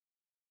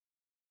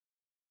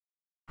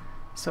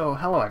So,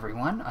 hello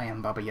everyone, I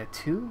am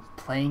Baba2,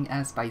 playing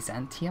as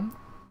Byzantium,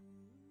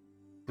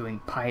 doing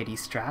piety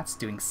strats,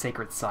 doing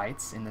sacred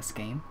sites in this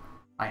game.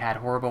 I had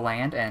horrible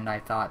land, and I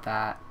thought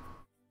that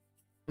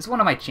it was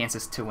one of my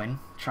chances to win,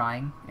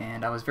 trying,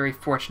 and I was very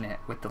fortunate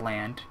with the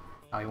land.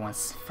 I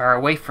was far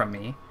away from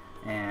me,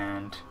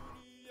 and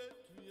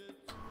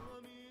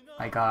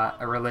I got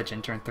a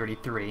religion turned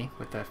 33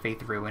 with the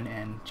faith ruin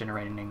and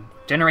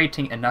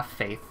generating enough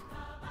faith.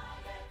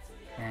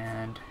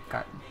 And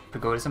got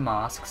pagodas and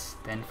mosques,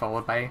 then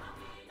followed by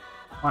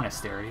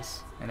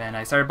monasteries. And then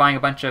I started buying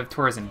a bunch of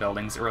tourism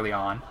buildings early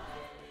on,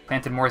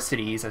 planted more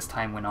cities as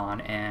time went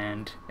on,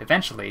 and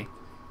eventually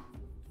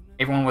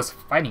everyone was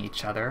fighting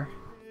each other,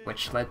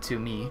 which led to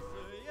me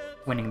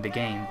winning the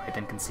game by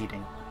then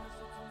conceding.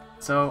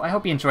 So I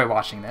hope you enjoy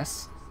watching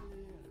this.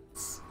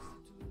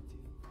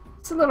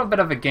 It's a little bit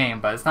of a game,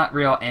 but it's not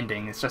real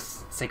ending, it's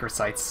just Sacred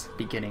Sites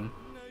beginning.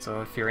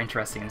 So if you're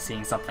interested in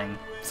seeing something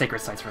Sacred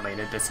Sites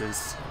related, this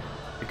is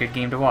a good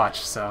game to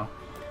watch, so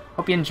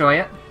hope you enjoy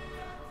it,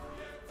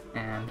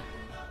 and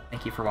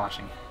thank you for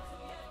watching.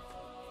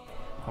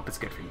 Hope it's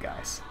good for you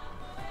guys.